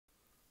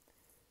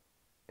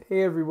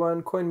Hey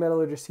everyone,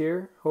 coinmetallurgist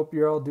here. Hope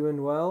you're all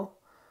doing well.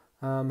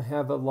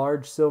 Have a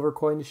large silver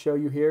coin to show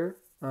you here.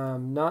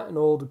 Not an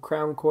old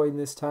crown coin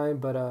this time,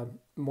 but a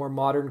more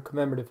modern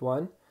commemorative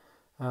one.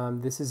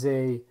 This is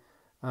a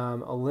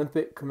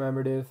Olympic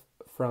commemorative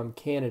from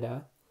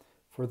Canada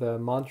for the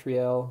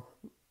Montreal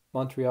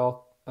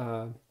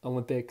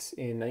Olympics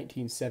in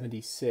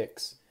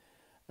 1976.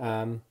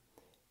 And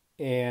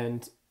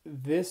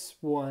this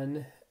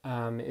one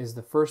is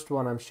the first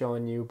one I'm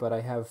showing you, but I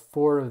have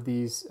four of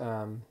these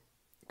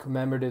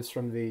commemoratives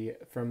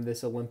from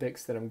this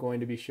Olympics that I'm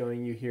going to be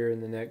showing you here in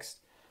the next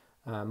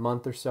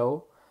month or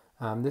so.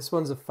 This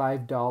one's a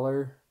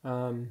 $5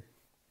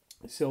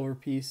 silver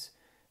piece,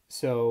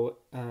 so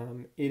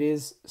it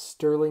is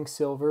sterling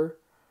silver.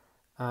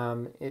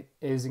 It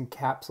is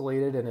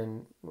encapsulated and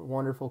in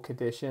wonderful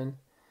condition.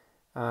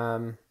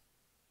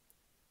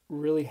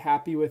 Really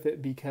happy with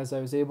it because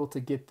I was able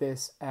to get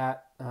this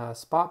at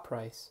spot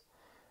price,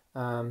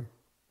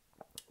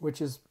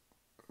 which is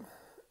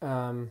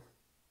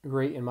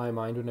great in my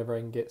mind whenever I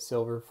can get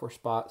silver for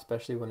spot,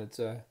 especially when it's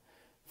a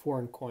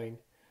foreign coin.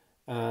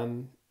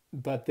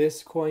 But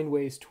this coin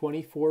weighs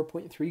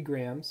 24.3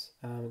 grams.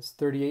 It's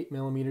 38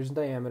 millimeters in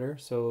diameter,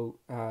 so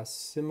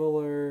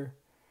similar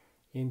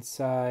in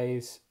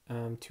size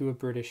to a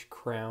British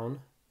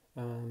crown.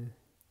 And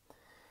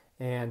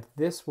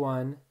this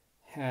one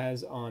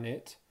has on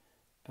it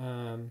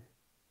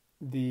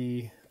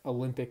the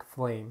Olympic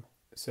flame.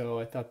 So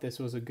I thought this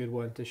was a good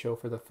one to show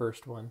for the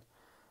first one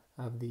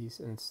of these,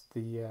 and it's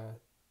the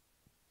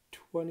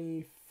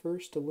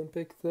 21st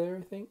Olympic there,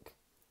 I think.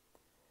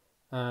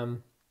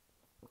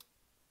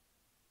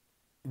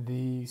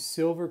 The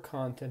silver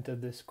content of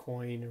this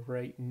coin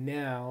right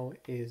now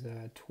is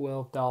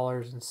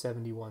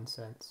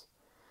 $12.71.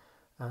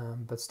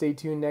 But stay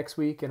tuned next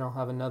week and I'll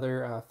have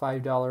another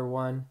 $5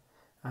 one.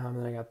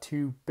 And I got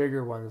two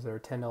bigger ones that are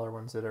 $10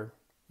 ones that are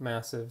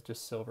massive,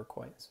 just silver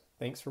coins.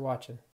 Thanks for watching.